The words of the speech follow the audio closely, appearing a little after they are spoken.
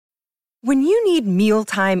When you need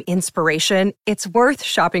mealtime inspiration, it's worth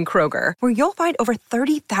shopping Kroger, where you'll find over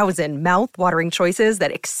 30,000 mouth-watering choices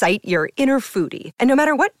that excite your inner foodie. And no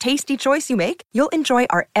matter what tasty choice you make, you'll enjoy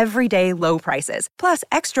our everyday low prices, plus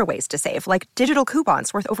extra ways to save, like digital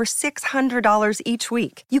coupons worth over $600 each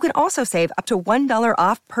week. You can also save up to $1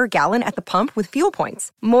 off per gallon at the pump with fuel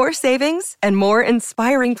points. More savings and more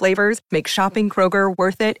inspiring flavors make shopping Kroger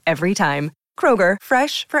worth it every time. Kroger,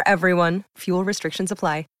 fresh for everyone. Fuel restrictions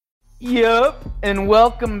apply. Yup, and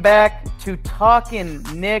welcome back to Talkin'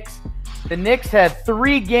 Knicks. The Knicks had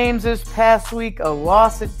 3 games this past week, a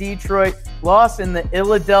loss at Detroit, loss in the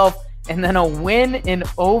Philadelphia, and then a win in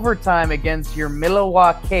overtime against your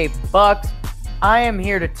Milwaukee Bucks. I am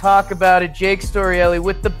here to talk about it, Jake Storielli,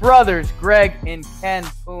 with the brothers, Greg and Ken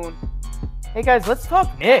Poon. Hey guys, let's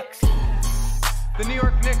talk Knicks. The New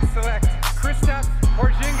York Knicks select Kristaps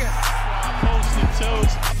Porzingis. Toast and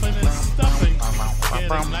toast, but it's stuffing and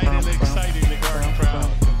igniting, exciting the Garden crowd.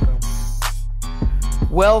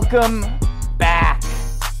 Welcome back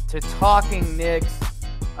to Talking Knicks.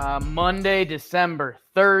 Monday, December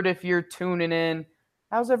 3rd, if you're tuning in.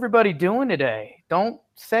 How's everybody doing today? Don't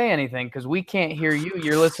say anything because we can't hear you.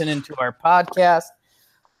 You're listening to our podcast.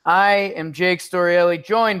 I am Jake Storielli,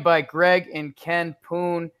 joined by Greg and Ken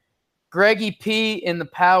Poon. Greggy P in the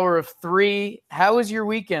power of 3. How was your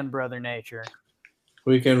weekend, Brother Nature?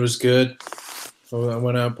 Weekend was good. I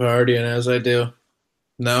went out partying as I do.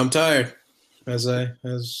 Now I'm tired, as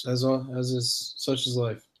is such is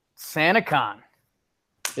life. SantaCon.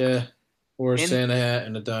 Yeah, wore a Santa hat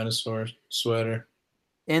and a dinosaur sweater.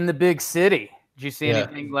 In the big city. Did you see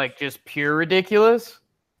anything like just pure ridiculous?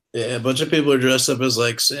 Yeah, a bunch of people are dressed up as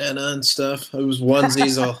like Santa and stuff. It was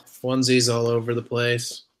onesies all over the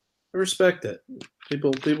place. I respect it.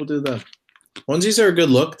 People do that. Onesies are a good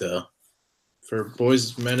look, though, for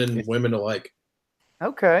boys, men, and women alike.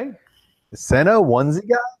 Okay. Is Santa a onesie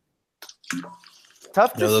guy?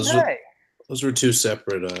 Tough to say. Those were 2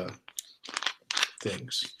 separate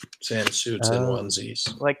things. Santa suits and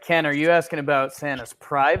onesies. Like, Ken, are you asking about Santa's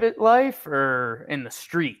private life or in the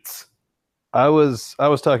streets? I was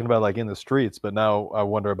talking about like in the streets, but now I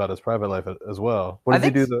wonder about his private life as well. What does he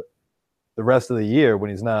do the rest of the year when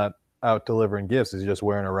he's not out delivering gifts? Is he just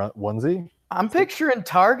wearing a onesie? I'm picturing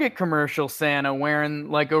Target commercial Santa wearing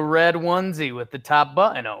like a red onesie with the top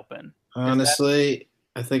button open. Honestly,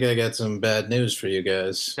 I think I got some bad news for you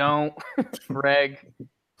guys. Don't, Greg.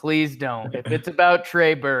 Please don't. If it's about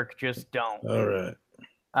Trey Burke, just don't. All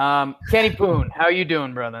right. Kenny Poon, how you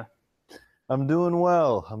doing, brother? I'm doing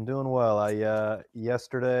well.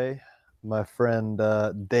 Yesterday, my friend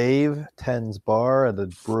Dave tends bar at the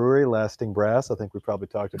brewery, Lasting Brass. I think we probably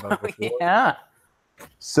talked about it before. Yeah.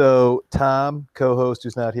 So Tom, co-host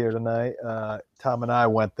who's not here tonight, Tom and I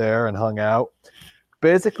went there and hung out.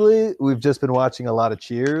 Basically, we've just been watching a lot of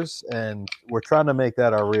Cheers, and we're trying to make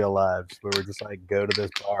that our real lives, where we're just like go to this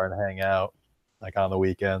bar and hang out like on the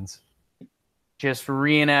weekends. Just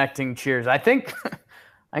reenacting Cheers. I think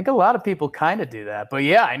a lot of people kind of do that. But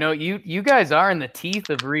yeah, I know you guys are in the teeth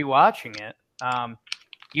of rewatching it.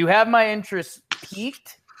 You have my interest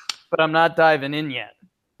peaked, but I'm not diving in yet.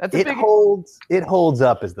 It holds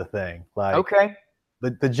up is the thing. Like, okay.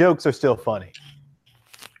 The jokes are still funny.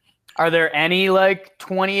 Are there any like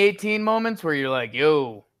 2018 moments where you're like,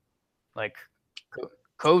 yo, like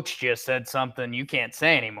coach just said something you can't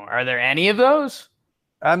say anymore? Are there any of those?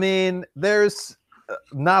 I mean, there's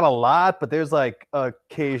not a lot, but there's like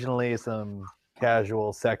occasionally some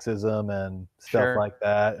casual sexism and stuff like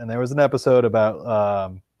that. And there was an episode about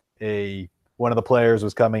one of the players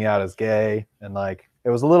was coming out as gay, and like it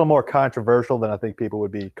was a little more controversial than I think people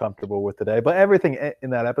would be comfortable with today. But everything in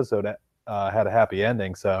that episode had a happy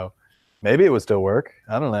ending, so maybe it would still work.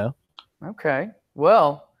 I don't know. Okay.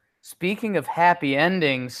 Well, speaking of happy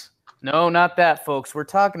endings, no, not that, folks. We're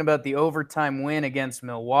talking about the overtime win against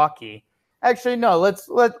Milwaukee. Actually, no.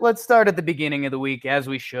 Let's start at the beginning of the week, as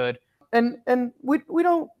we should. And we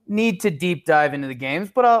don't need to deep dive into the games,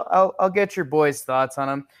 but I'll get your boys' thoughts on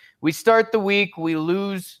them. We start the week. We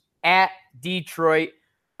lose at Detroit.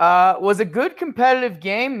 Was a good competitive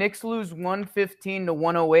game. Knicks lose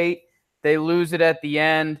 115-108. They lose it at the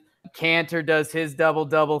end. Cantor does his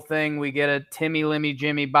double-double thing. We get a Timmy, Limmy,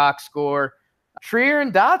 Jimmy box score. Trier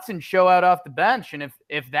and Dotson show out off the bench, and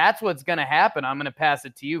if that's what's going to happen, I'm going to pass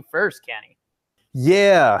it to you first, Kenny.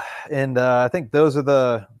 Yeah, and I think those are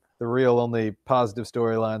the real only positive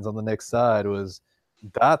storylines on the Knicks side was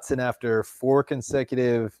Dotson, after 4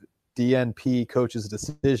 consecutive DNP coaches'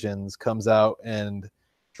 decisions, comes out and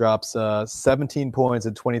drops 17 points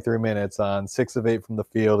in 23 minutes on 6 of 8 from the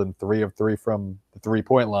field and 3 of 3 from the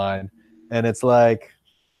 3-point line. And it's like,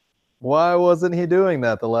 Why wasn't he doing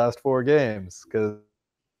that the last 4 games? Because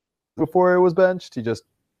before he was benched, he just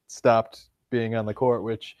stopped being on the court,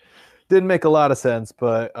 which didn't make a lot of sense.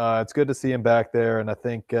 But it's good to see him back there. And I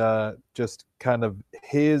think just kind of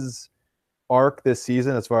his arc this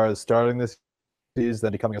season as far as starting this season,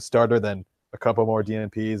 then becoming a starter, then a couple more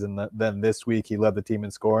DNPs, and then this week he led the team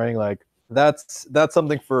in scoring. Like that's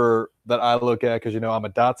something that I look at because I'm a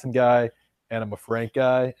Dotson guy and I'm a Frank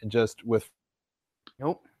guy, and just with.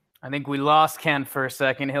 Nope. I think we lost Ken for a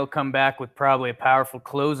second. He'll come back with probably a powerful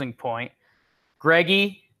closing point.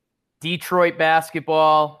 Greggy, Detroit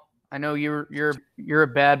basketball. I know you're a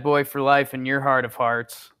bad boy for life in your heart of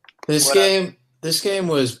hearts. This game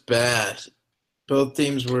was bad. Both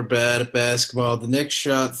teams were bad at basketball. The Knicks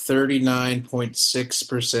shot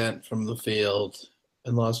 39.6% from the field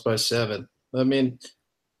and lost by 7. I mean,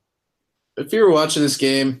 if you were watching this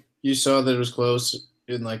game, you saw that it was close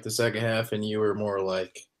in like the second half, and you were more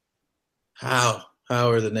like, how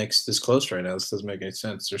are the Knicks this close right now? This doesn't make any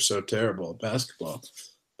sense. They're so terrible at basketball.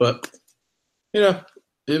 But it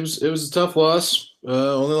was a tough loss.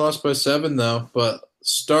 Only lost by 7 though. But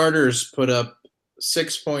starters put up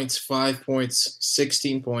 6 points, 5 points,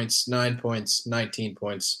 16 points, 9 points, 19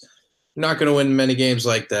 points. You're not going to win many games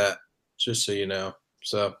like that, just so you know.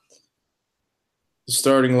 So the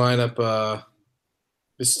starting lineup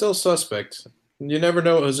is still suspect. You never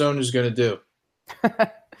know what Hezonja is going to do.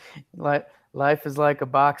 Life is like a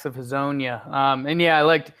box of Hezonja. And yeah, I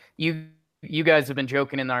liked you guys have been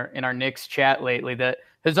joking in our Knicks chat lately that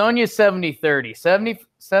Hezonja is 70-30.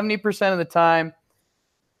 70% of the time,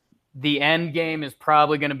 the end game is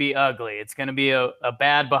probably going to be ugly. It's going to be a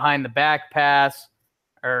bad behind the back pass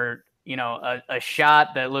or, a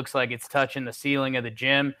shot that looks like it's touching the ceiling of the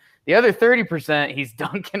gym. The other 30%, he's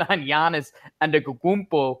dunking on Giannis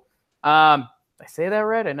Antetokounmpo. I say that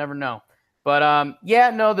right? I never know. But,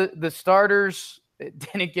 the starters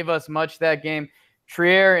didn't give us much that game.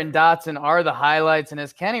 Trier and Dotson are the highlights. And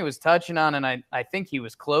as Kenny was touching on, and I think he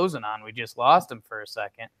was closing on, we just lost him for a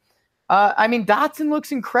second. Dotson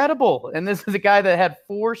looks incredible. And this is a guy that had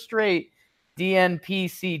 4 straight DNP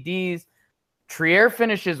CDs. Trier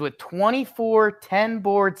finishes with 24, 10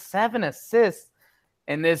 boards, 7 assists.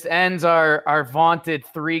 And this ends our vaunted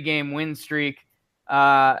 3-game win streak.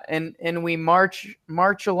 And we march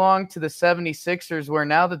along to the 76ers, where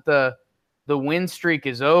now that the win streak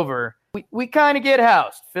is over, we kind of get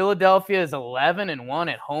housed. Philadelphia is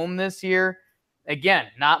 11-1 at home this year. Again,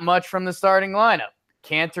 not much from the starting lineup.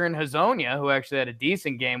 Kanter and Hezonja, who actually had a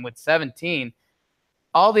decent game with 17.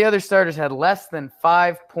 All the other starters had less than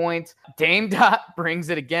 5 points. Dame Dot brings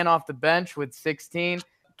it again off the bench with 16.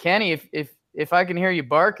 Kenny, if I can hear you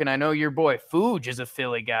barking, I know your boy Fuge is a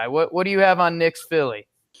Philly guy. What do you have on Knicks Philly?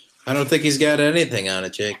 I don't think he's got anything on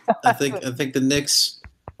it, Jake. I think the Knicks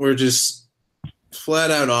were just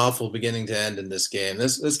flat out awful beginning to end in this game.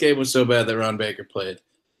 This game was so bad that Ron Baker played.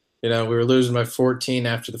 We were losing by 14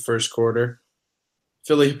 after the first quarter.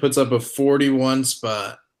 Philly puts up a 41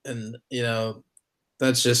 spot, and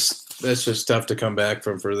that's just tough to come back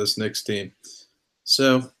from for this Knicks team.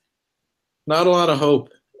 So, not a lot of hope.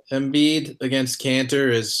 Embiid against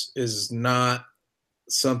Kanter is not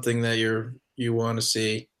something that you want to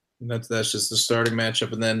see. That's just the starting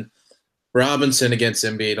matchup, and then Robinson against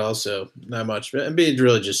Embiid also not much. But Embiid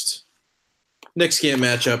really just Knicks can't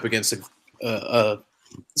match up against a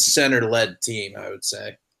center-led team, I would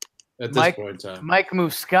say. At this point in time. Mike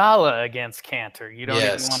Muscala against Kanter. You don't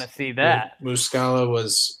even want to see that. Muscala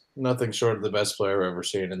was nothing short of the best player I've ever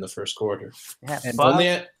seen in the first quarter. Yeah, and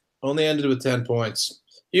only ended with 10 points.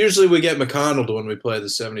 Usually we get McConnell when we play the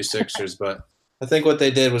 76ers, but I think what they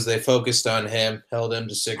did was they focused on him, held him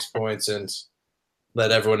to 6 points, and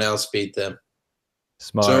let everyone else beat them.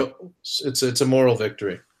 Smart. So it's a moral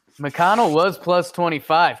victory. McConnell was plus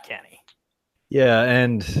 25, Kenny. Yeah,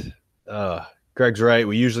 and Greg's right.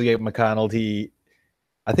 We usually get McConnell.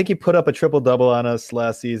 I think he put up a triple-double on us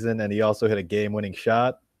last season, and he also hit a game-winning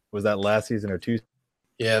shot. Was that last season or 2?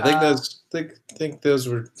 Yeah, I think those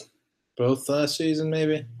were both last season,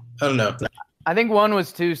 maybe. I don't know. I think one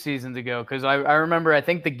was 2 seasons ago because I remember. I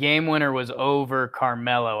think the game winner was over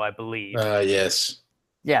Carmelo, I believe. Yes.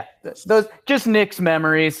 Yeah, those just Knicks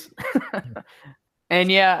memories. And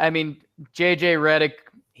yeah, JJ Redick.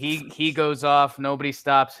 He goes off. Nobody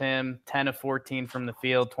stops him. 10 of 14 from the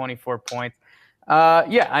field, 24 points.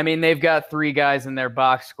 They've got 3 guys in their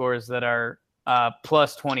box scores that are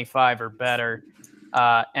plus 25 or better.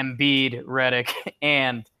 Embiid, Redick,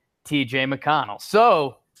 and TJ McConnell.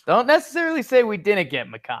 So don't necessarily say we didn't get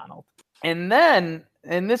McConnell.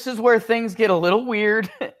 And this is where things get a little weird,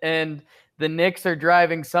 and the Knicks are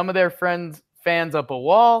driving some of their fans up a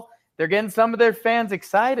wall. They're getting some of their fans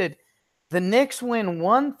excited. The Knicks win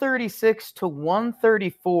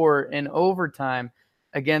 136-134 in overtime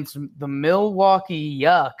against the Milwaukee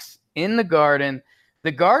Yucks in the Garden.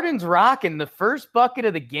 The Garden's rocking. The first bucket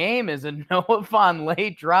of the game is a Noah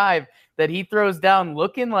Vonleh drive that he throws down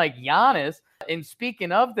looking like Giannis. And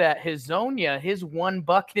speaking of that, Hezonja, his one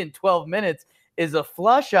bucket in 12 minutes is a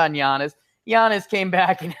flush on Giannis. Giannis came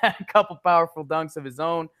back and had a couple powerful dunks of his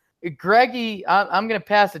own. Greggy, I'm going to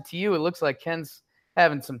pass it to you. It looks like Ken's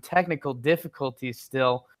having some technical difficulties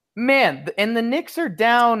still. Man, and the Knicks are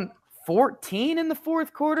down 14 in the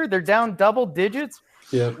fourth quarter. They're down double digits.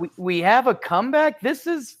 Yeah. We have a comeback. This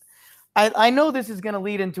is – I know this is going to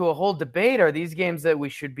lead into a whole debate. Are these games that we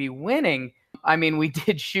should be winning? I mean, we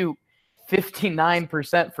did shoot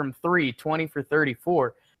 59% from three, 20 for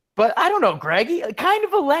 34. But I don't know, Greggy, kind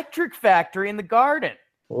of electric factory in the Garden.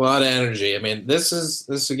 A lot of energy. I mean, this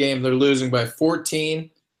is a game they're losing by 14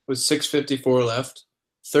 with 6:54 left,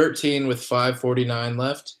 13 with 5:49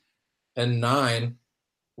 left, and 9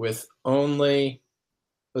 with only,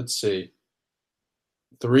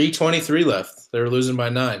 3:23 left. They're losing by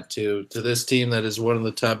 9 to this team that is one of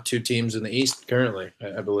the top 2 teams in the East currently,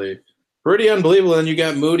 I believe. Pretty unbelievable. And you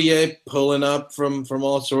got Mudiay pulling up from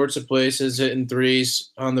all sorts of places, hitting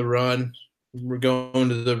threes on the run. We're going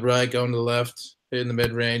to the right, going to the left, hitting the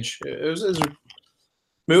mid-range. It was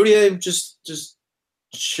Mudiay just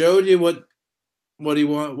showed you what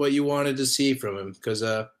you wanted to see from him. Because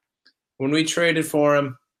when we traded for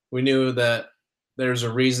him, we knew that there's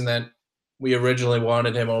a reason that we originally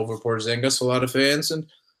wanted him over Porzingis, a lot of fans, and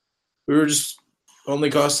we were just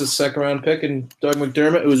only cost us a second-round pick, and Doug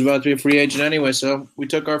McDermott, who was about to be a free agent anyway, so we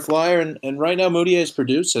took our flyer, and right now Mudiay is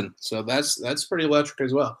producing, so that's pretty electric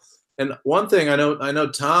as well. And one thing I know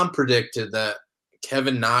Tom predicted that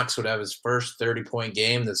Kevin Knox would have his first 30-point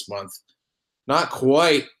game this month. Not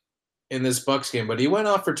quite in this Bucks game, but he went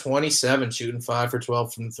off for 27, shooting 5 for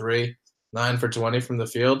 12 from 3, 9 for 20 from the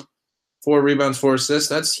field, 4 rebounds, 4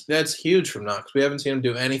 assists. That's huge from Knox. We haven't seen him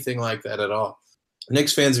do anything like that at all.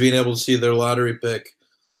 Knicks fans being able to see their lottery pick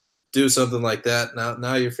do something like that,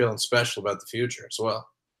 now you're feeling special about the future as well.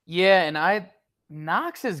 Yeah, and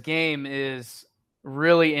Knox's game is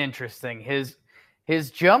really interesting. His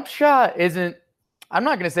jump shot isn't, I'm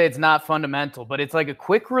not going to say it's not fundamental, but it's like a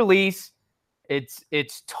quick release.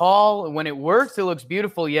 It's tall. When it works, it looks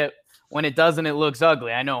beautiful, yet when it doesn't, it looks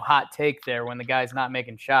ugly. I know, hot take there when the guy's not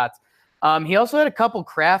making shots. He also had a couple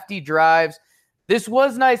crafty drives. This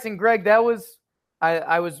was nice, and Greg, that was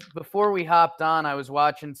I was before we hopped on, I was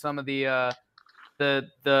watching some of the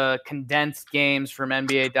condensed games from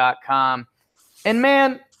NBA.com. And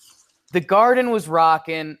man, the Garden was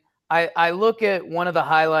rocking. I look at one of the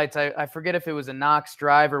highlights. I forget if it was a Knox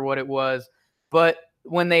drive or what it was, but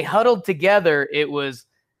when they huddled together, it was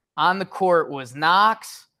on the court was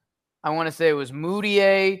Knox. I want to say it was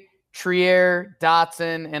Mudiay, Trier,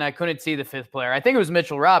 Dotson, and I couldn't see the fifth player. I think it was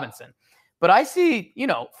Mitchell Robinson. But I see,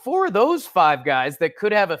 4 of those 5 guys that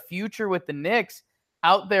could have a future with the Knicks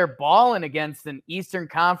out there balling against an Eastern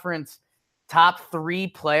Conference top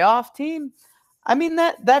 3 playoff team. I mean,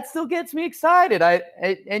 that still gets me excited.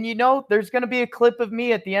 There's going to be a clip of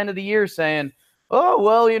me at the end of the year saying, oh,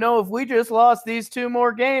 well, if we just lost these 2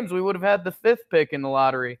 more games, we would have had the 5th pick in the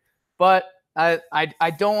lottery. But I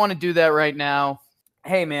don't want to do that right now.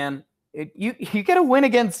 Hey, man, you got to win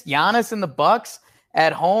against Giannis and the Bucks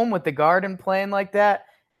at home with the Garden playing like that.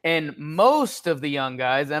 And most of the young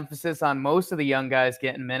guys, emphasis on most of the young guys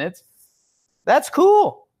getting minutes. That's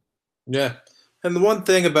cool. Yeah. And the one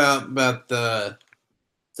thing about the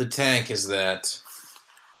tank is that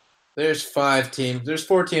there's 4 teams in the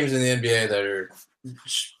NBA that are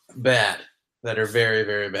bad, that are very,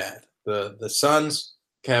 very bad. The Suns,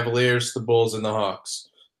 Cavaliers, the Bulls, and the Hawks.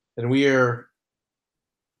 And we are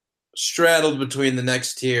straddled between the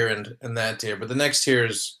next tier and that tier. But the next tier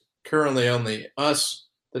is currently only us,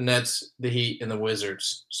 the Nets, the Heat, and the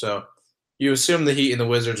Wizards. So you assume the Heat and the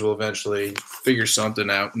Wizards will eventually figure something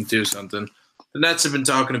out and do something. The Nets have been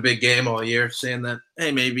talking a big game all year, saying that,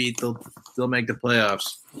 hey, maybe they'll make the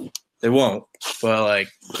playoffs. They won't, but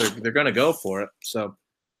they're gonna go for it. So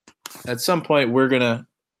at some point we're gonna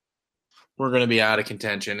be out of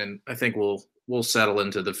contention, and I think we'll settle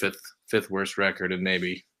into the fifth worst record and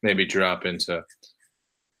maybe drop into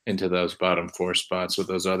those bottom 4 spots with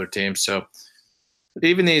those other teams. So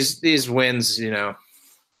even these wins,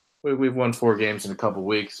 we've won 4 games in a couple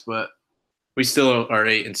weeks, but we still are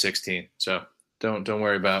 8-16. So don't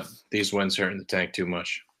worry about these wins hurting the tank too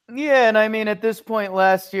much. Yeah, and I mean, at this point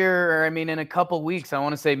last year, or I mean, in a couple weeks, I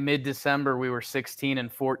want to say mid-December, we were 16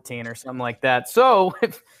 and 14 or something like that. So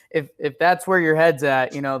if that's where your head's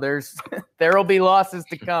at, there's there'll be losses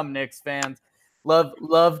to come, Knicks fans.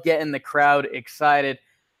 Love getting the crowd excited.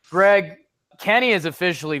 Greg, Kenny has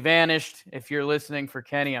officially vanished. If you're listening for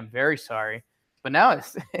Kenny, I'm very sorry. But now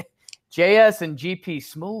it's JS and GP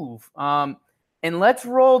Smooth. And let's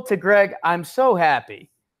roll to Greg. I'm so happy.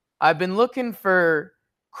 I've been looking for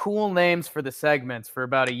cool names for the segments for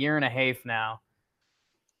about a year and a half now.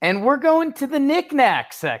 And we're going to the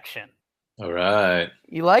knick-knack section. All right.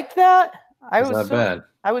 You like that? Not bad.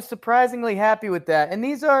 I was surprisingly happy with that. And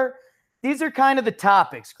these are kind of the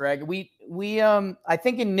topics, Greg. We I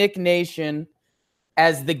think in Knick Nation,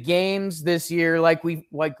 as the games this year, like we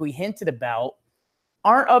hinted about,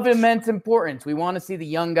 aren't of immense importance. We want to see the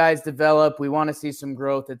young guys develop. We want to see some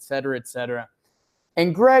growth, et cetera, et cetera.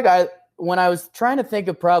 And Greg, when I was trying to think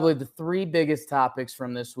of probably the three biggest topics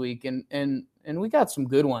from this week, and we got some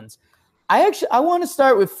good ones. I want to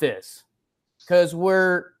start with Fizz, because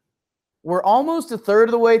we're almost a third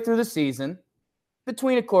of the way through the season,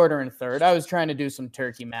 between a quarter and a third. I was trying to do some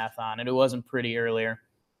turkey math on it. It wasn't pretty earlier.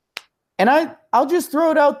 And I'll just throw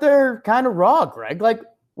it out there kind of raw, Greg. Like,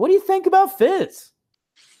 what do you think about Fizz?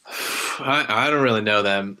 I don't really know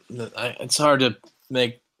them. It's hard to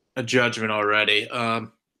make a judgment already.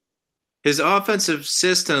 His offensive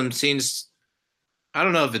system seems, I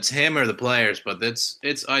don't know if it's him or the players, but it's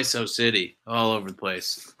ISO City all over the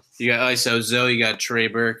place. You got ISO Zoe, you got Trey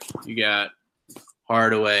Burke, you got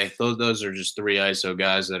Hardaway. Those are just three ISO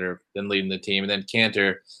guys that are been leading the team. And then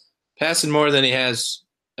Cantor passing more than he has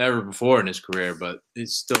ever before in his career, but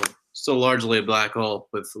he's still largely a black hole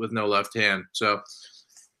with no left hand. So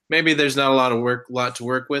maybe there's not a lot to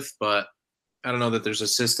work with, but I don't know that there's a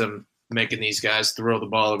system making these guys throw the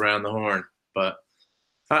ball around the horn. But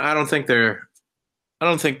I don't think they're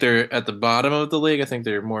at the bottom of the league. I think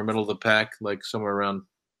they're more middle of the pack, like somewhere around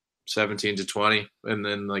 17 to 20, and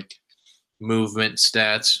then like movement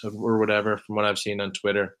stats or whatever from what I've seen on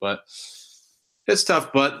Twitter. But it's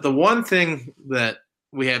tough. But the one thing that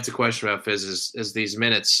we have to question about Fizz is these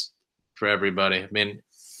minutes for everybody. I mean,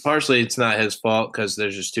 partially it's not his fault because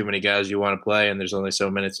there's just too many guys you want to play, and there's only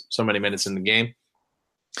so many minutes in the game.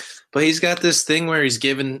 But he's got this thing where he's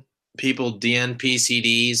giving people DNP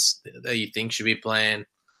CDs that you think should be playing.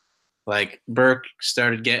 Like Burke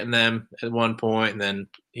started getting them at one point, and then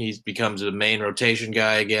he becomes a main rotation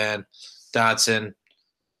guy again. Dotson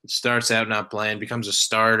starts out not playing, becomes a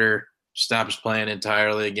starter, stops playing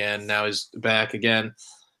entirely again. Now he's back again.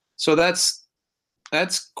 So that's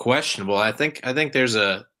questionable. I think there's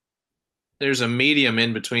a medium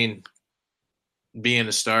in between being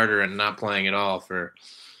a starter and not playing at all for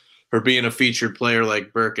being a featured player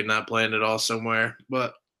like Burke and not playing at all somewhere.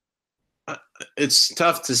 But it's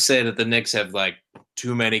tough to say that the Knicks have like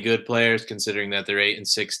too many good players considering that they're 8 and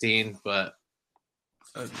 16, but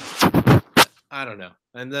I don't know.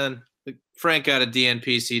 And then Frank got a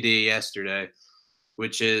DNP CD yesterday,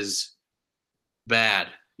 which is bad.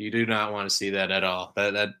 You do not want to see that at all.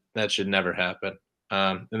 That should never happen.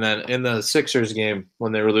 And then in the Sixers game,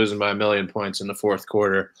 when they were losing by 1 million points in the fourth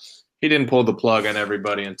quarter, he didn't pull the plug on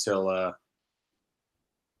everybody until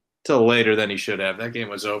later than he should have. That game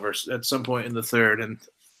was over at some point in the third, and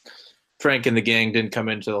Frank and the gang didn't come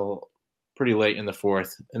in until pretty late in the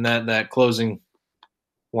fourth. And that closing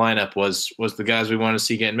lineup was the guys we want to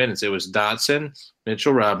see getting minutes. It was Dotson,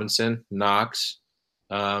 Mitchell Robinson, Knox,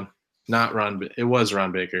 not Ron. It was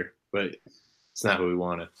Ron Baker, but it's not who we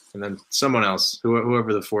wanted. And then someone else,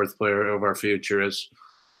 whoever the fourth player of our future is.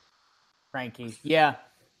 Frankie. Yeah.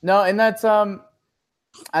 No, and that's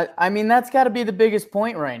I mean, that's got to be the biggest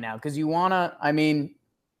point right now, because you want to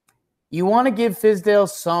give Fizdale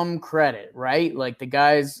some credit, right? Like, the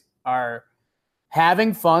guys are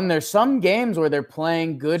having fun. There's some games where they're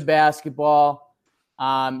playing good basketball.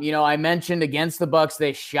 I mentioned against the Bucks,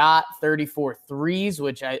 they shot 34 threes,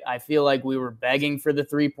 which I feel like we were begging for the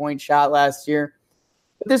three-point shot last year.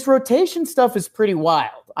 But this rotation stuff is pretty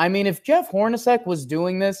wild. I mean, if Jeff Hornacek was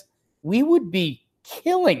doing this, we would be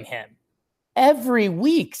killing him every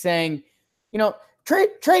week saying,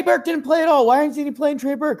 Trey Burke didn't play at all. Why isn't he playing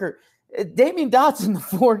Trey Burke? Or Damian Dotson,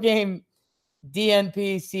 the 4-game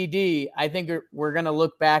DNP CD, I think we're going to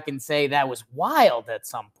look back and say that was wild at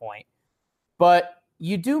some point. But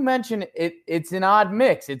you do mention it's an odd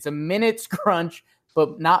mix. It's a minutes crunch,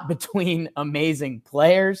 but not between amazing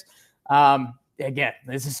players. Again,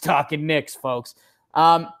 this is talking Knicks, folks.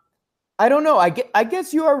 I don't know. I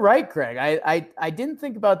guess you are right, Craig. I didn't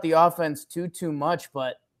think about the offense too much,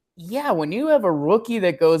 but yeah, when you have a rookie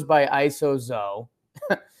that goes by ISO Zoe,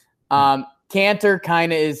 Cantor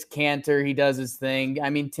kind of is Cantor. He does his thing. I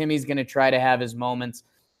mean, Timmy's going to try to have his moments.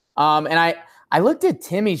 And I looked at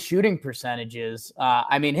Timmy's shooting percentages.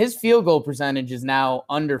 I mean, his field goal percentage is now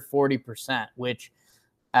under 40%, which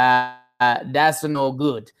that's no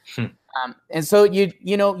good. And so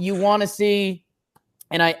you want to see,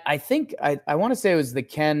 and I think I want to say it was the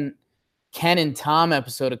Ken and Tom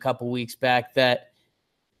episode a couple weeks back that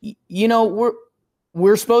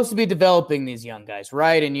we're supposed to be developing these young guys,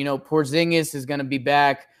 right? And Porzingis is going to be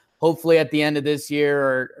back hopefully at the end of this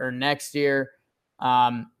year or next year.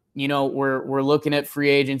 We're looking at free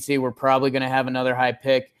agency. We're probably going to have another high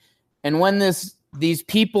pick. And when these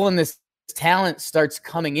people and this talent starts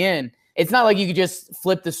coming in, it's not like you could just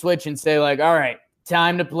flip the switch and say like, all right,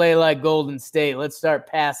 time to play like Golden State. Let's start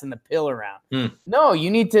passing the pill around. No, you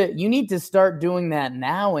need to start doing that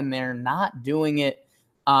now, and they're not doing it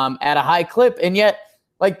at a high clip. And yet,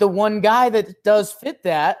 like the one guy that does fit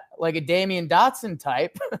that, like a Damian Dotson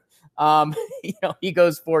type, he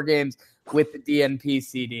goes 4 games with the DNP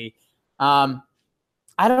CD. I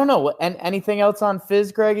don't know. And anything else on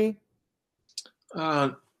Fizz, Greggy?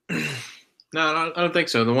 No, I don't think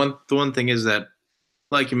so. The one thing is that,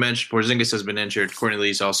 like you mentioned, Porzingis has been injured. Courtney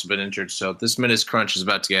Lee's also been injured. So this minutes crunch is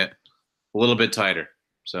about to get a little bit tighter.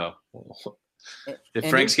 So if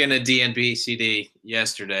Frank's getting a DNP CD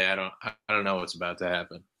yesterday, I don't know what's about to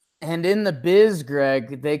happen. And in the biz,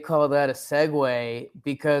 Greg, they call that a segue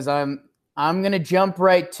because I'm gonna jump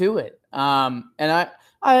right to it. And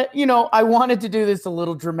I wanted to do this a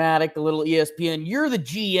little dramatic, a little ESPN. You're the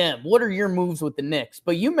GM. What are your moves with the Knicks?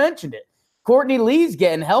 But you mentioned it. Courtney Lee's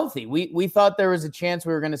getting healthy. We thought there was a chance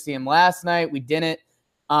we were going to see him last night. We didn't.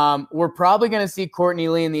 We're probably going to see Courtney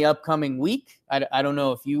Lee in the upcoming week. I don't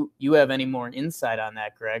know if you have any more insight on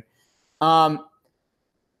that, Greg.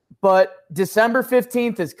 But December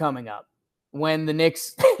 15th is coming up when the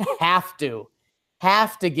Knicks have to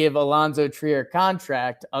give Alonzo Trier a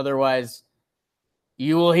contract. Otherwise,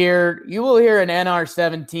 you will hear an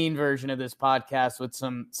NR17 version of this podcast with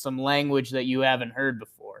some language that you haven't heard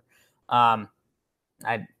before. I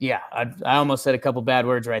almost said a couple bad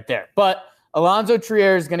words right there. But Alonzo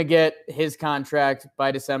Trier is going to get his contract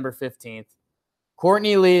by December 15th.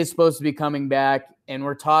 Courtney Lee is supposed to be coming back, and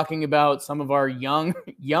we're talking about some of our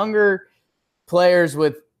younger players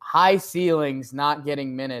with high ceilings not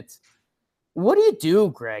getting minutes. What do you do,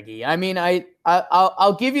 Greggy? I mean,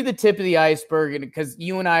 I'll give you the tip of the iceberg because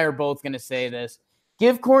you and I are both going to say this.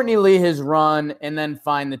 Give Courtney Lee his run and then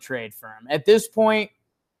find the trade for him. At this point,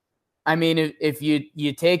 I mean, if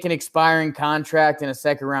you take an expiring contract and a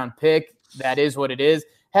second-round pick, that is what it is.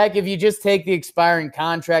 Heck, if you just take the expiring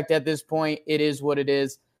contract at this point, it is what it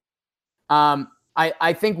is.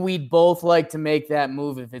 I think we'd both like to make that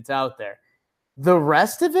move if it's out there. The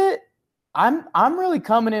rest of it, I'm really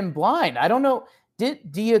coming in blind. I don't know. Do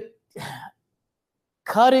you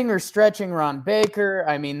cutting or stretching Ron Baker?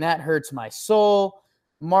 I mean, that hurts my soul.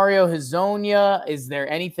 Mario Hezonja, is there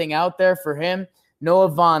anything out there for him?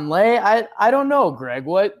 Noah Vonleh, I don't know, Greg.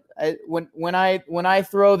 When I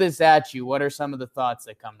throw this at you, what are some of the thoughts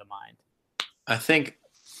that come to mind? I think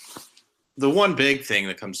the one big thing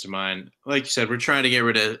that comes to mind, like you said, we're trying to get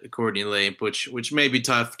rid of Courtney Lee, which may be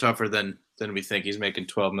tougher than we think. He's making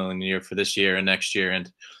 $12 million a year for this year and next year,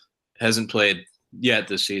 and hasn't played yet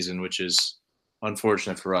this season, which is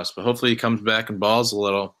unfortunate for us. But hopefully he comes back and balls a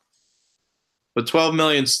little. But $12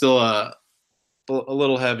 million is still a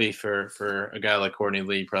little heavy for a guy like Courtney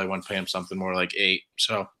Lee. You probably want to pay him something more like $8 million.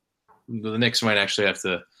 So the Knicks might actually have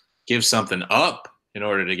to give something up in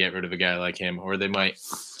order to get rid of a guy like him, or they might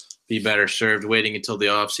be better served waiting until the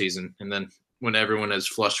offseason. And then when everyone is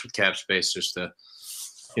flush with cap space, just to,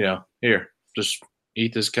 here, just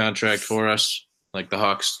eat this contract for us, like the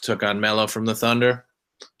Hawks took on Melo from the Thunder,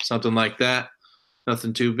 something like that.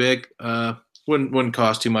 Nothing too big. Wouldn't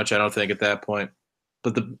cost too much, I don't think, at that point.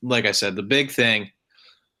 But like I said, the big thing,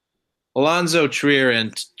 Alonzo Trier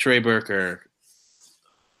and Trey Burke are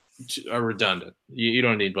redundant. You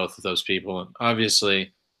don't need both of those people. And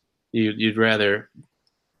obviously, you'd rather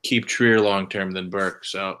keep Trier long term than Burke.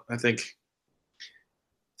 So I think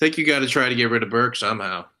you got to try to get rid of Burke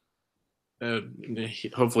somehow.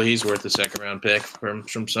 Hopefully, he's worth a second round pick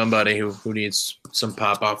from somebody who needs some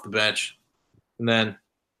pop off the bench. And then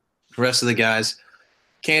the rest of the guys,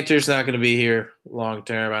 Cantor's not going to be here long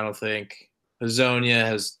term, I don't think. Hezonja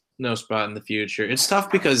has no spot in the future. It's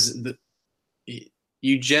tough because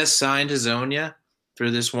you just signed Hezonja for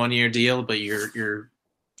this 1 year deal, but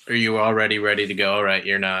are you already ready to go? All right,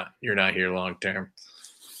 you're not here long term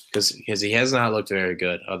because he has not looked very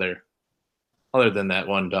good other than that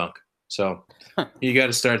one dunk. So you got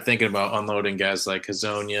to start thinking about unloading guys like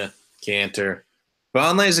Hazonia, Cantor.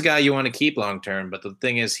 Vonleh is a guy you want to keep long term, but the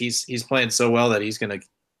thing is, he's playing so well that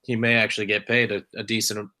he may actually get paid a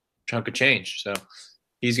decent chunk of change. So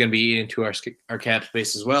he's going to be eating into our cap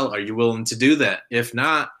space as well. Are you willing to do that? If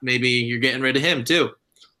not, maybe you're getting rid of him too.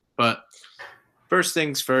 But first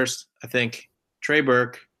things first, I think Trey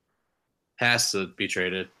Burke has to be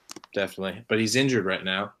traded, definitely. But he's injured right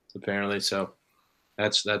now, apparently. So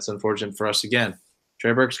that's unfortunate for us again.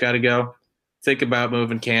 Trey Burke's got to go. Think about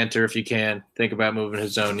moving Cantor if you can. Think about moving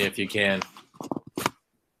Hazonia if you can.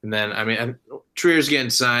 And then, Trier's getting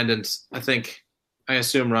signed, and I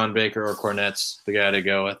assume Ron Baker or Cornette's the guy to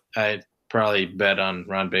go with. I'd probably bet on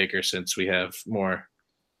Ron Baker since we have more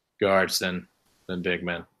guards than big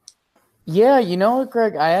men. Yeah, you know what,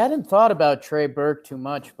 Greg? I hadn't thought about Trey Burke too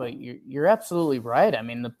much, but you're absolutely right. I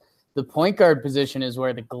mean, the point guard position is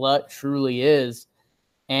where the glut truly is.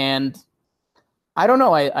 And I don't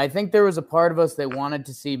know. I think there was a part of us that wanted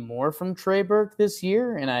to see more from Trey Burke this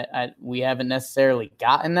year, and we haven't necessarily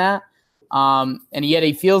gotten that. And yet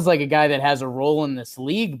he feels like a guy that has a role in this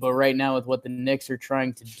league, but right now with what the Knicks are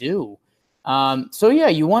trying to do. So, yeah,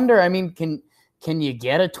 you wonder, can you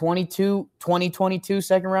get a 2022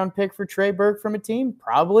 second-round pick for Trey Burke from a team?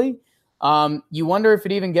 Probably. You wonder if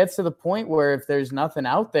it even gets to the point where if there's nothing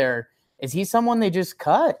out there, is he someone they just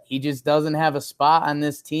cut? He just doesn't have a spot on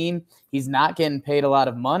this team. He's not getting paid a lot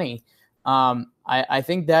of money. I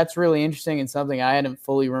think that's really interesting and something I hadn't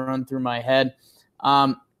fully run through my head.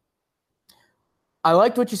 I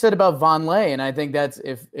liked what you said about Vonleh, and I think that's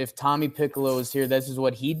if Tommy Piccolo is here, this is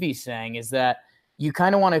what he'd be saying, is that you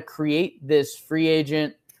kind of want to create this free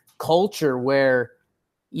agent culture where,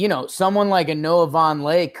 someone like a Noah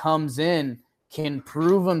Vonleh comes in, can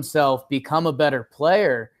prove himself, become a better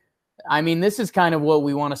player. This is kind of what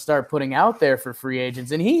we want to start putting out there for free agents.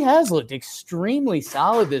 And he has looked extremely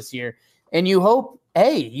solid this year. And you hope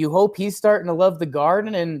he's starting to love the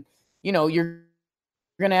Garden, and, you're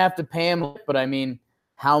going to have to pay him. But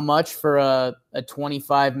how much for a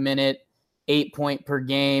 25-minute, 8-point per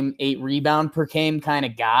game, 8 rebound per game kind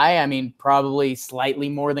of guy? Probably slightly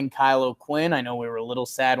more than Kyle O'Quinn. I know we were a little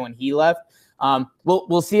sad when he left.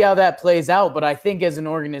 We'll see how that plays out, but I think as an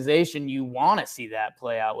organization, you want to see that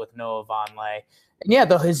play out with Noah Vonleh. And yeah,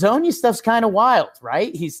 the Hazonia stuff's kind of wild,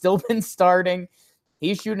 right? He's still been starting.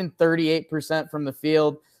 He's shooting 38% from the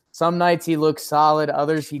field. Some nights he looks solid,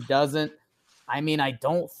 others he doesn't. I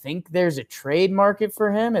don't think there's a trade market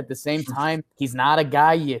for him. At the same time, he's not a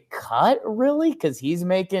guy you cut, really, because he's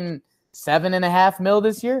making $7.5 million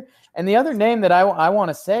this year. And the other name that I want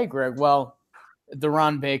to say, Greg, the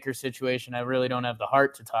Ron Baker situation, I really don't have the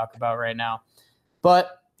heart to talk about right now.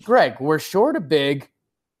 But, Greg, we're short a big.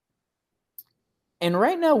 And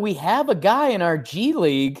right now we have a guy in our G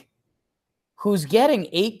League who's getting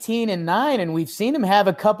 18 and 9, and we've seen him have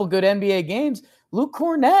a couple good NBA games. Luke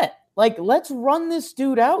Kornet. Let's run this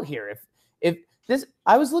dude out here. If this,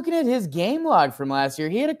 I was looking at his game log from last year.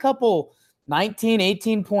 He had a couple 19,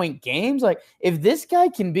 18-point games. If this guy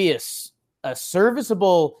can be a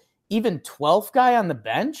serviceable – even 12th guy on the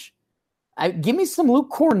bench, give me some Luke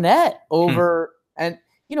Kornet over, and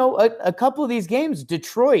a couple of these games.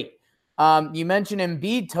 Detroit, you mentioned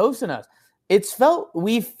Embiid toasting us.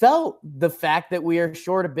 We felt the fact that we are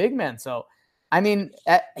short of big men. So,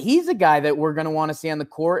 he's a guy that we're going to want to see on the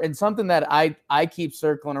court. And something that I keep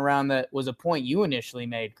circling around that was a point you initially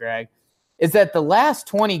made, Greg, is that the last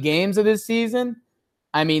 20 games of this season,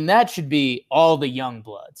 that should be all the young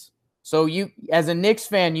bloods. So you, as a Knicks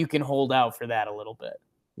fan, you can hold out for that a little bit.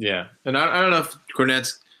 Yeah, and I don't know if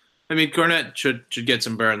Kornet should get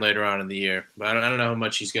some burn later on in the year, but I don't know how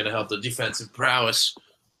much he's going to help the defensive prowess.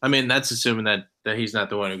 That's assuming that he's not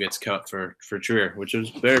the one who gets cut for Trier, which is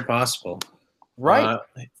very possible. Right.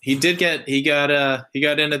 He got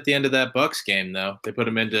in at the end of that Bucks game though. They put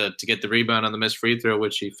him in to get the rebound on the missed free throw,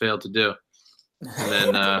 which he failed to do,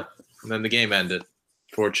 and then the game ended.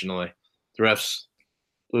 Fortunately, the refs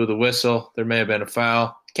blew the whistle. There may have been a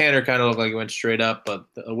foul. Cantor kind of looked like he went straight up, but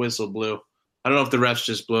a whistle blew. I don't know if the refs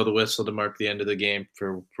just blow the whistle to mark the end of the game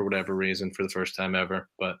for whatever reason for the first time ever,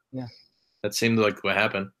 but yeah, that seemed like what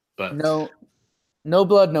happened. But no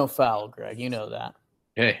blood, no foul, Greg. You know that.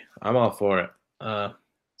 Hey, I'm all for it.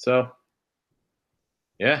 So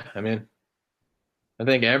yeah, I think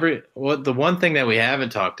the one thing that we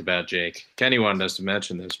haven't talked about, Jake, Kenny wanted us to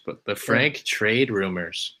mention this, but the Frank trade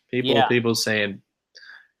rumors. People saying.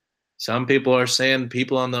 Some people are saying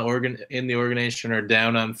people in the organization are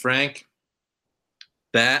down on Frank.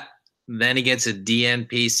 Then he gets a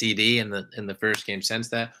DNP CD in the first game since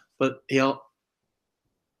that. But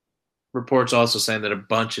reports also saying that a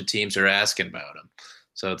bunch of teams are asking about him.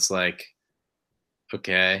 So it's like,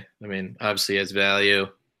 okay. I mean, obviously he has value.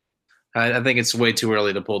 I think it's way too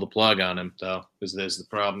early to pull the plug on him, though, because there's the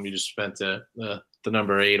problem. You just spent the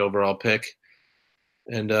number 8 overall pick,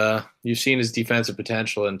 and you've seen his defensive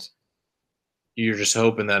potential, and you're just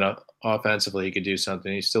hoping that offensively he could do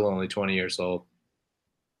something. He's still only 20 years old.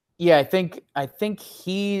 Yeah, I think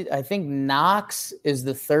Knox is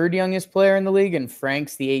the 3rd youngest player in the league, and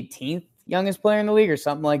Frank's the 18th youngest player in the league, or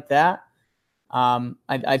something like that.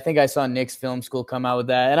 I think I saw Nick's Film School come out with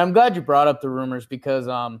that, and I'm glad you brought up the rumors because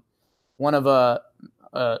one of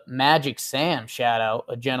Magic Sam, shout out,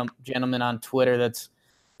 a gentleman on Twitter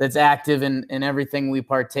that's active in everything we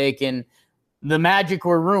partake in. The Magic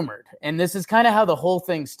were rumored, and this is kind of how the whole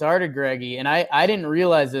thing started, Greggy. And I didn't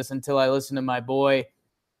realize this until I listened to my boy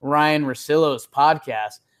Ryan Russillo's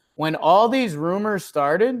podcast. When all these rumors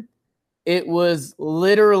started, it was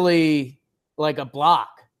literally like a blog.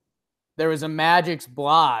 There was a Magic's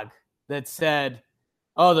blog that said,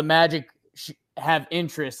 "Oh, the Magic have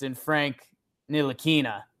interest in Frank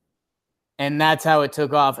Ntilikina," and that's how it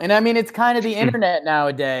took off. And I mean, it's kind of the internet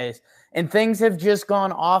nowadays, and things have just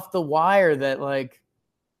gone off the wire that, like,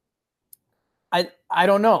 I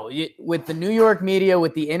don't know, with the New York media,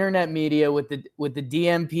 with the internet media, with the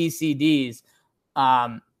DMPCDs,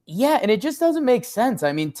 yeah, and it just doesn't make sense.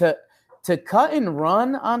 I mean, to cut and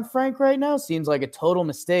run on Frank right now seems like a total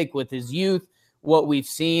mistake with his youth, what we've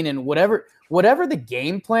seen, and whatever the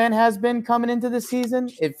game plan has been coming into the season.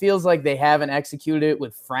 It feels like they haven't executed it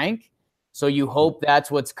with Frank, so you hope that's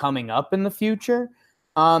what's coming up in the future.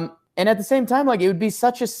 And at the same time, like, it would be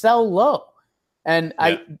such a sell low. And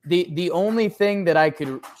yeah. The only thing that I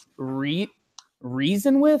could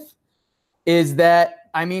reason with is that,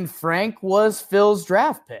 I mean, Frank was Phil's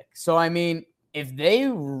draft pick. So, I mean, if they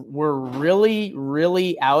were really,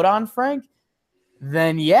 really out on Frank,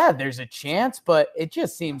 then yeah, there's a chance, but it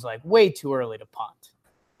just seems like way too early to punt.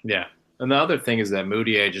 Yeah. And the other thing is that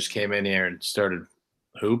Moutier just came in here and started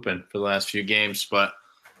hooping for the last few games, but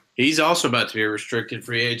he's also about to be a restricted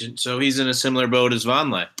free agent, so he's in a similar boat as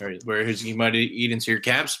Vonleh, where he might eat into your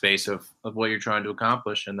cap space of what you're trying to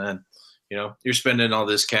accomplish, and then, you know, you're spending all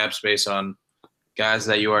this cap space on guys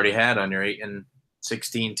that you already had on your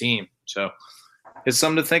 8-16 team. So it's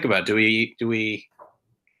something to think about. Do we?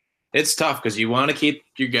 It's tough because you want to keep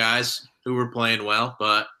your guys who were playing well,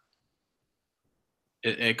 but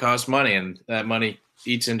it costs money, and that money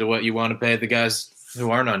eats into what you want to pay the guys who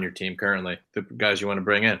aren't on your team currently, the guys you want to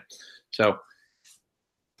bring in. So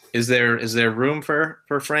is there room for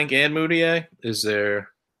Frank and Moutier?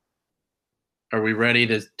 Are we ready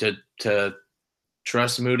to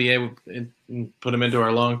trust Moutier and put him into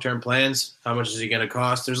our long-term plans? How much is he going to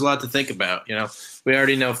cost? There's a lot to think about. You know, we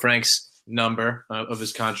already know Frank's number of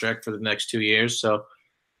his contract for the next 2 years, so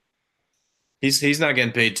he's not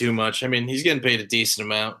getting paid too much. I mean, he's getting paid a decent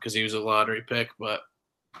amount because he was a lottery pick, but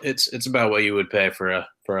it's about what you would pay for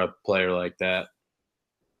a player like that.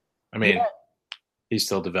 I mean, yeah. He's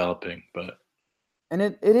still developing, but and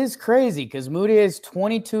it is crazy because Moutier is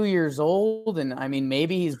 22 years old, and I mean,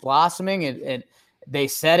 maybe he's blossoming. And they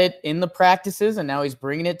said it in the practices, and now he's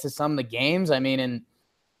bringing it to some of the games. I mean, and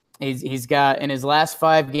he's got, in his last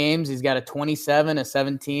 5 games, he's got a 27, a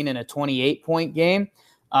 17, and a 28-point game.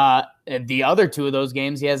 The other 2 of those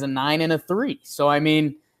games, he has a 9 and a 3. So I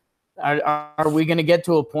mean, are we going to get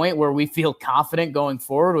to a point where we feel confident going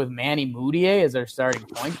forward with Manny Moutier as our starting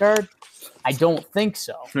point guard? I don't think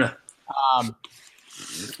so.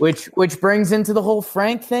 Which brings into the whole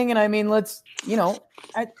Frank thing. And I mean,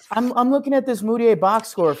 I'm looking at this Moutier box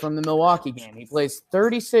score from the Milwaukee game. He plays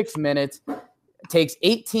 36 minutes, takes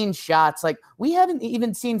 18 shots. Like, we haven't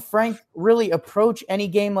even seen Frank really approach any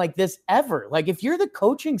game like this ever. Like, if you're the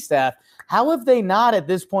coaching staff, how have they not at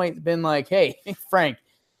this point been like, hey, Frank,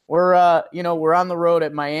 we're on the road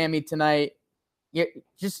at Miami tonight.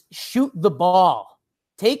 Just shoot the ball.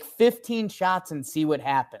 Take 15 shots and see what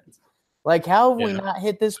happens. Like, how have we not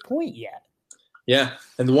hit this point yet? Yeah,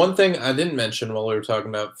 and the one thing I didn't mention while we were talking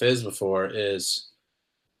about Fizz before is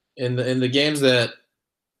in the games that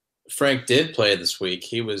Frank did play this week,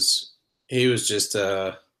 he was just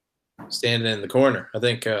standing in the corner. I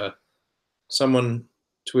think someone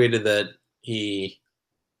tweeted that he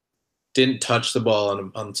didn't touch the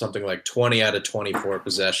ball on something like 20 out of 24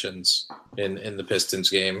 possessions in the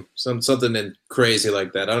Pistons game. Something crazy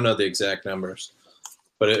like that. I don't know the exact numbers,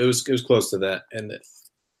 but it was close to that. And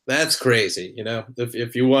that's crazy. You know,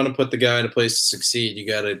 if you want to put the guy in a place to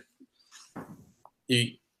succeed,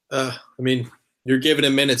 I mean, you're giving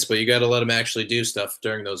him minutes, but you got to let him actually do stuff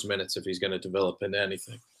during those minutes if he's going to develop into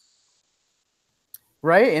anything.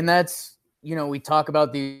 Right. And that's, we talk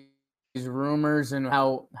about these rumors and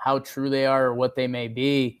how true they are or what they may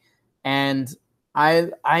be. And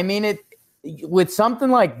I mean, it with something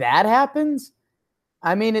like that happens,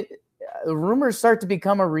 I mean, rumors start to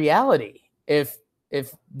become a reality. If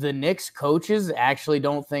the Knicks coaches actually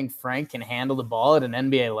don't think Frank can handle the ball at an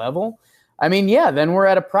NBA level, I mean, yeah, then we're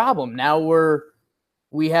at a problem. Now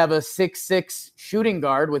we have a 6'6" shooting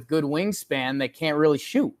guard with good wingspan that can't really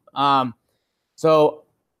shoot.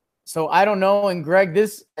 So I don't know. And Greg,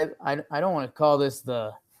 I don't want to call this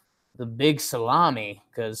the big salami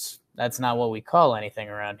because that's not what we call anything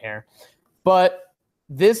around here. But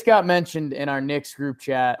this got mentioned in our Knicks group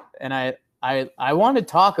chat, and I want to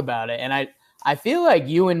talk about it. And I feel like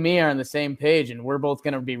you and me are on the same page, and we're both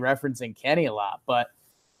going to be referencing Kenny a lot. But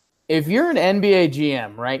if you're an NBA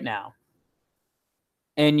GM right now,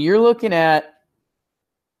 and you're looking at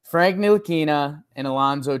Frank Ntilikina and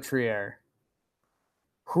Alonzo Trier,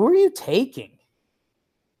 who are you taking?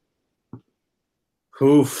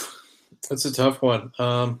 Oof, that's a tough one.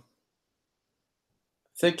 I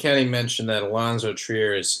think Kenny mentioned that Alonzo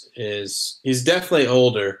Trier is he's definitely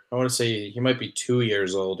older. I want to say he might be 2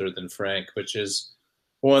 years older than Frank, which is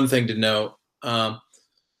one thing to note.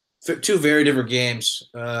 Two very different games.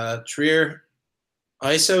 Trier,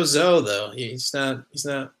 ISO Zoe though, he's not.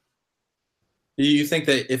 Do you think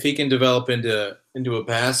that if he can develop into a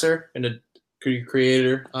passer and a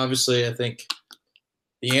creator, obviously I think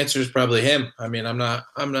the answer is probably him. I mean,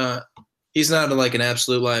 he's not like an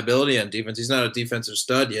absolute liability on defense. He's not a defensive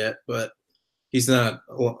stud yet, but he's not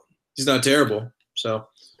terrible. So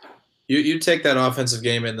you take that offensive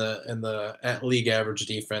game in the at league average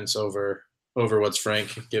defense over what's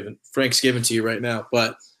Frank's given to you right now.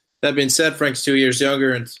 But that being said, Frank's 2 years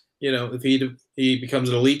younger, and if he becomes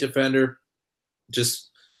an elite defender,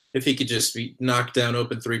 if he could just knock down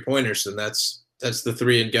open 3-pointers, then that's the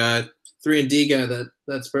 3 and D guy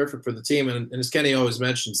that's perfect for the team. And as Kenny always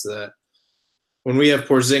mentions, that when we have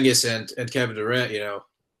Porzingis and Kevin Durant,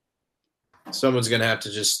 someone's going to have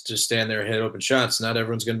to just stand there and hit open shots. Not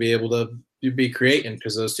everyone's going to be able to be creating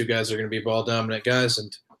because those two guys are going to be ball dominant guys.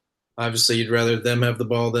 And obviously you'd rather them have the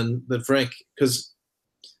ball than Frank. Because,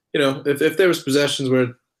 if there was possessions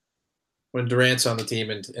when Durant's on the team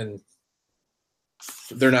and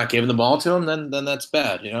they're not giving the ball to him, then that's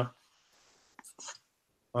bad,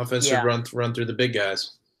 Offense should run through the big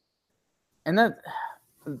guys. And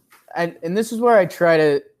this is where I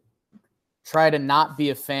try to not be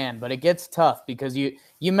a fan, but it gets tough because you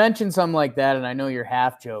mentioned something like that, and I know you're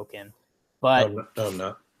half joking, but I'm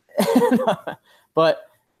not. But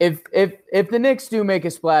if the Knicks do make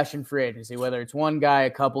a splash in free agency, whether it's one guy,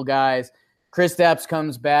 a couple guys, Kristaps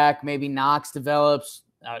comes back, maybe Knox develops,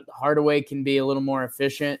 Hardaway can be a little more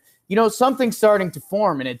efficient. Something's starting to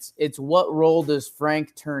form, and it's what role does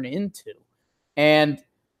Frank turn into? And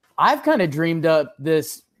I've kind of dreamed up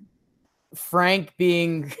this Frank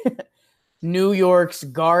being New York's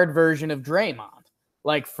guard version of Draymond.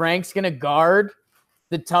 Like Frank's going to guard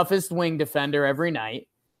the toughest wing defender every night.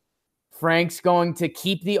 Frank's going to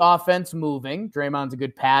keep the offense moving. Draymond's a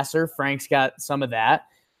good passer. Frank's got some of that.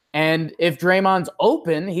 And if Draymond's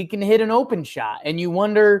open, he can hit an open shot. And you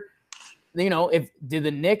wonder, do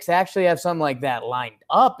the Knicks actually have something like that lined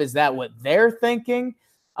up? Is that what they're thinking?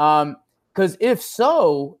 Because if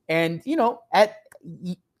so, and, at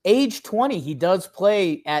age 20, he does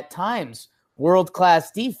play at times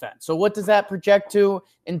world-class defense. So what does that project to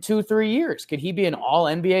in 2-3 years? Could he be an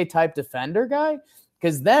all-NBA type defender guy?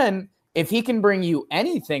 Because then if he can bring you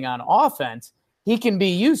anything on offense, he can be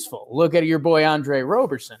useful. Look at your boy Andre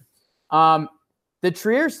Roberson. The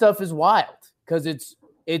Trier stuff is wild because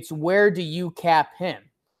it's where do you cap him?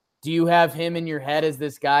 Do you have him in your head as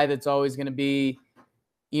this guy that's always going to be,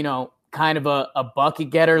 kind of a bucket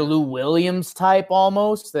getter, Lou Williams type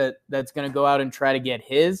almost that's going to go out and try to get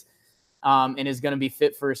his and is going to be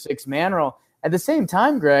fit for a 6-man role. At the same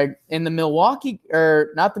time, Greg, in the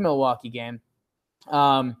not the Milwaukee game,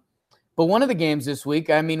 but one of the games this week,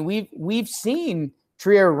 I mean, we've seen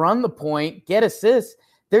Trier run the point, get assists.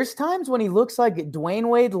 There's times when he looks like Dwayne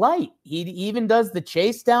Wade light. He even does the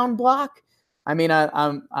chase down block. I mean,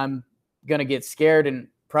 I'm gonna get scared and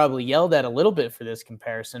probably yelled at a little bit for this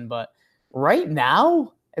comparison, but right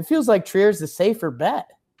now it feels like Trier's the safer bet.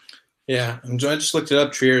 Yeah, I just looked it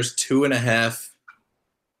up. Trier's 2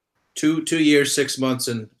 years, 6 months,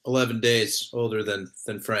 and 11 days older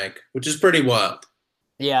than Frank, which is pretty wild.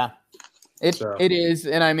 Yeah, it is,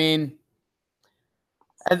 and I mean.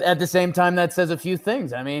 At the same time, that says a few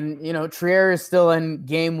things. I mean, Trier is still in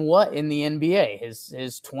game in the NBA?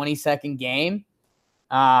 His 22nd game.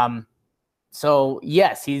 So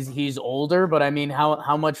yes, he's older, but I mean,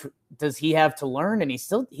 how much does he have to learn? And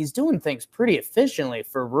he's doing things pretty efficiently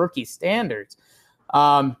for rookie standards.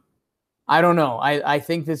 I don't know. I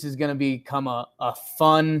think this is going to become a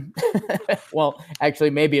fun, well, actually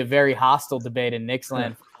maybe a very hostile debate in Knicks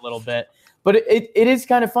land for a little bit. But it is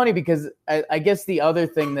kind of funny because I guess the other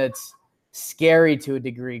thing that's scary to a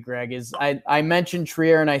degree, Greg, is I mentioned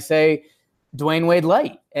Trier and I say Dwayne Wade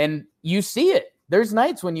light, and you see it. There's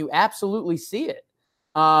nights when you absolutely see it.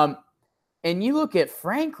 And you look at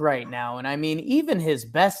Frank right now, and I mean, even his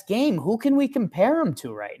best game, who can we compare him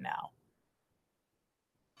to right now?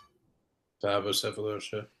 Thabo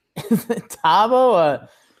Sefolosha. Thabo,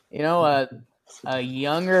 a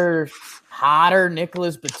younger, hotter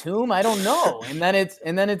Nicholas Batum. I don't know. And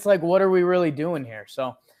then it's like, what are we really doing here?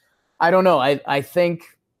 So I don't know. I think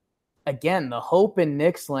again, the hope in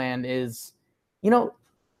Knicks land is,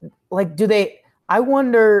 like, I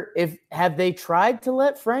wonder have they tried to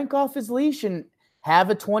let Frank off his leash and have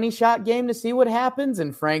a 20-shot game to see what happens,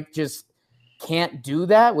 and Frank just can't do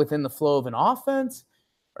that within the flow of an offense,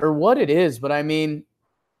 or what it is. But I mean,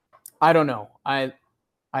 I don't know. I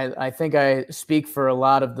think I speak for a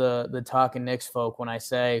lot of the talking Knicks folk when I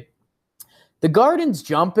say the Garden's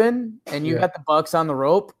jumping and you got the Bucks on the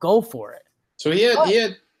rope, go for it. So he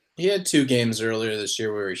had 2 games earlier this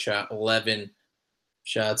year where he shot 11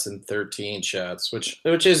 shots and 13 shots, which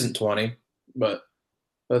isn't 20, but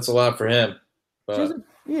that's a lot for him. But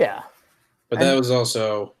that was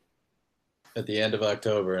also at the end of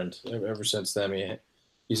October, and ever since then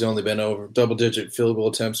he's only been over double-digit field goal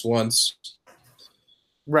attempts once.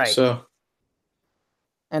 Right. So,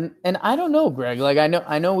 and I don't know, Greg. Like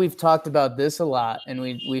I know we've talked about this a lot, and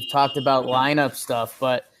we've talked about lineup stuff,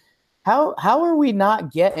 but how are we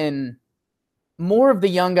not getting more of the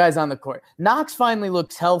young guys on the court? Knox finally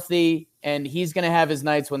looks healthy, and he's going to have his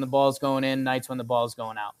nights when the ball's going in, nights when the ball's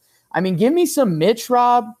going out. I mean, give me some Mitch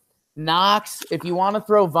Rob, Knox. If you want to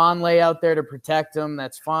throw Vonleh out there to protect him,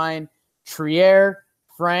 that's fine. Trier,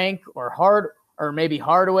 Frank, or maybe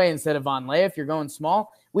Hardaway instead of Vonleh if you're going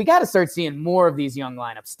small. We got to start seeing more of these young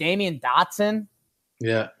lineups. Damian Dotson.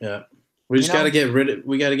 Yeah. We just got to get rid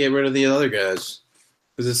of the other guys,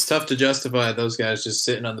 because it's tough to justify those guys just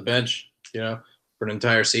sitting on the bench, for an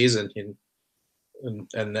entire season, and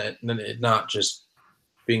then it not just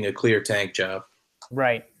being a clear tank job.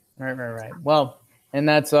 Right. Well, and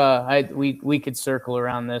that's we could circle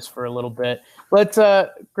around this for a little bit. Let's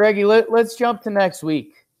Greggy, let's jump to next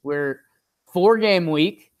week. We're 4-game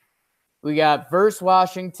week. We got versus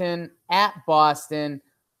Washington, at Boston,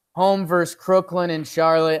 home versus Crooklyn and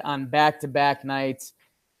Charlotte on back-to-back nights.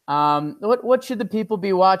 What should the people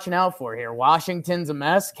be watching out for here? Washington's a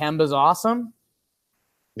mess. Kemba's awesome.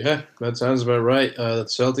 Yeah, that sounds about right. The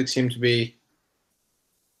Celtics seem to be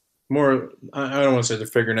more. I don't want to say they're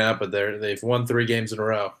figuring it out, but they've won 3 games in a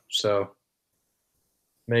row. So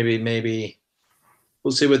maybe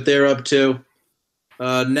we'll see what they're up to.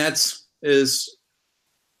 Nets is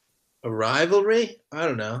a rivalry. I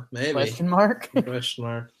don't know. Maybe question mark. They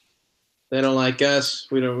don't like us.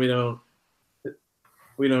 We don't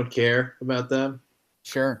care about them.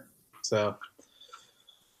 Sure. So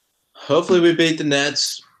hopefully we beat the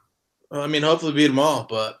Nets. I mean, hopefully beat them all,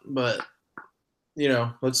 but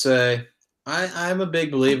let's say I'm a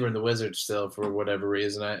big believer in the Wizards still for whatever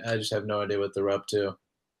reason. I just have no idea what they're up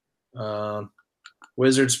to.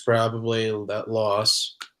 Wizards probably that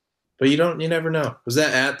loss, but you never know. Was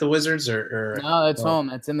that at the Wizards or no? It's home.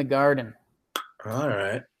 It's in the Garden. All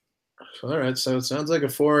right. So it sounds like a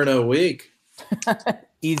 4-0 week.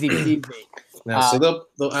 Easy peasy. Now, so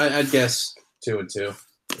they'll I'd guess 2-2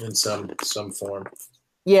 in some form.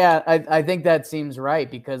 Yeah, I think that seems right,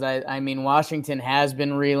 because I mean, Washington has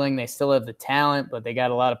been reeling. They still have the talent, but they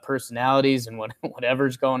got a lot of personalities and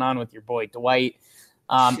whatever's going on with your boy Dwight.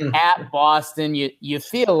 At Boston, you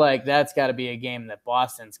feel like that's got to be a game that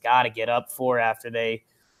Boston's got to get up for after they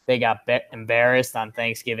got embarrassed on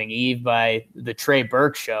Thanksgiving Eve by the Trey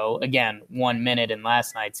Burke show. Again, 1 minute in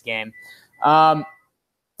last night's game. But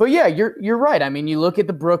yeah, you're right. I mean, you look at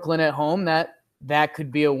the Brooklyn at home, that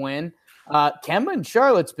could be a win. Kemba and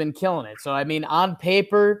Charlotte's been killing it. So, I mean, on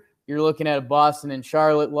paper, you're looking at a Boston and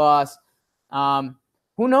Charlotte loss.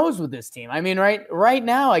 Who knows with this team? I mean, right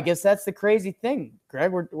now, I guess that's the crazy thing,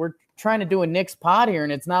 Greg. We're trying to do a Knicks pod here,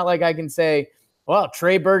 and it's not like I can say, well,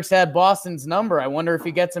 Trey Burke's had Boston's number. I wonder if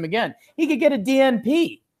he gets him again. He could get a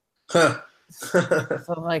DNP. Huh.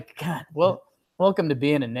 So, like, God, well, welcome to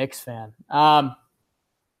being a Knicks fan.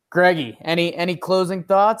 Greggy, any closing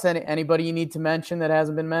thoughts? Anybody you need to mention that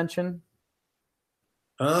hasn't been mentioned?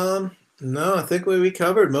 No, I think we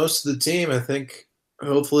covered most of the team. I think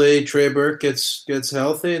hopefully Trey Burke gets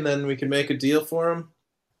healthy, and then we can make a deal for him.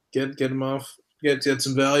 Get him off. Get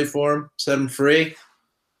some value for him. Set him free.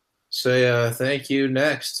 Say thank you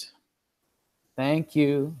next. Thank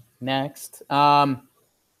you next.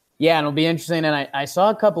 Yeah, and it'll be interesting. And I saw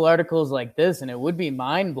a couple articles like this, and it would be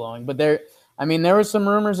mind blowing. But there were some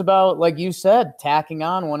rumors about, like you said, tacking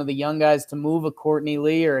on one of the young guys to move a Courtney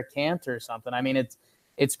Lee or a Cantor or something. I mean,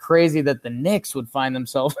 it's crazy that the Knicks would find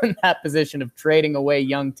themselves in that position of trading away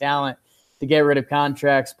young talent to get rid of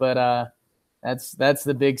contracts. But that's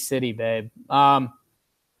the big city, babe. I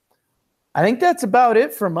think that's about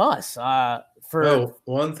it from us.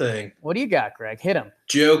 One thing. What do you got, Greg? Hit him.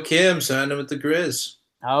 Joe Kim signed him with the Grizz.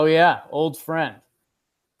 Oh yeah, old friend.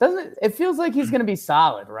 Doesn't it feels like he's going to be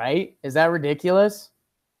solid, right? Is that ridiculous?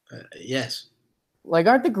 Yes. Like,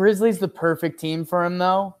 aren't the Grizzlies the perfect team for him,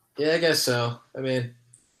 though? Yeah, I guess so. I mean,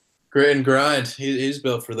 grit and grind. He's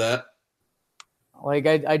built for that. Like,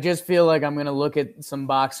 I just feel like I'm going to look at some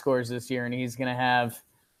box scores this year, and he's going to have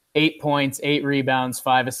 8 points, 8 rebounds,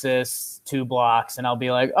 5 assists, 2 blocks, and I'll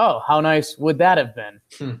be like, oh, how nice would that have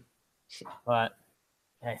been? But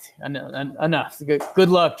enough. Good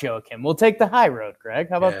luck, Joakim. We'll take the high road, Greg.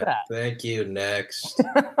 How about that? Thank you. Next.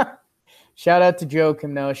 Shout out to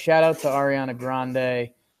Joakim, though. Shout out to Ariana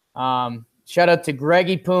Grande. Shout out to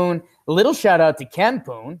Greggy Poon. A little shout out to Ken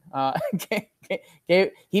Poon.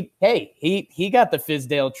 He got the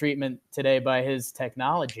Fizdale treatment today by his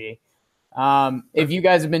technology. If you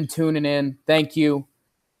guys have been tuning in, thank you.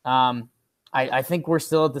 I think we're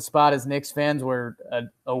still at the spot as Knicks fans where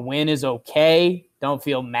a win is okay. Don't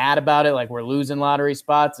feel mad about it like we're losing lottery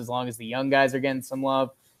spots as long as the young guys are getting some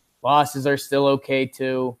love. Losses are still okay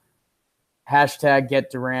too. Hashtag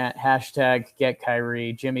get Durant. Hashtag get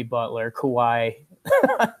Kyrie, Jimmy Butler, Kawhi.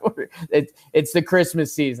 It's the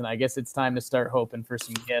Christmas season. I guess it's time to start hoping for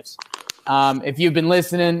some gifts. If you've been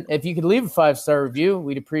listening, if you could leave a 5-star review,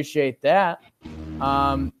 we'd appreciate that.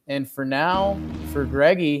 And for now, for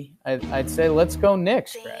Greggy, I'd say let's go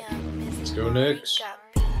Knicks, Greg. Let's go Knicks.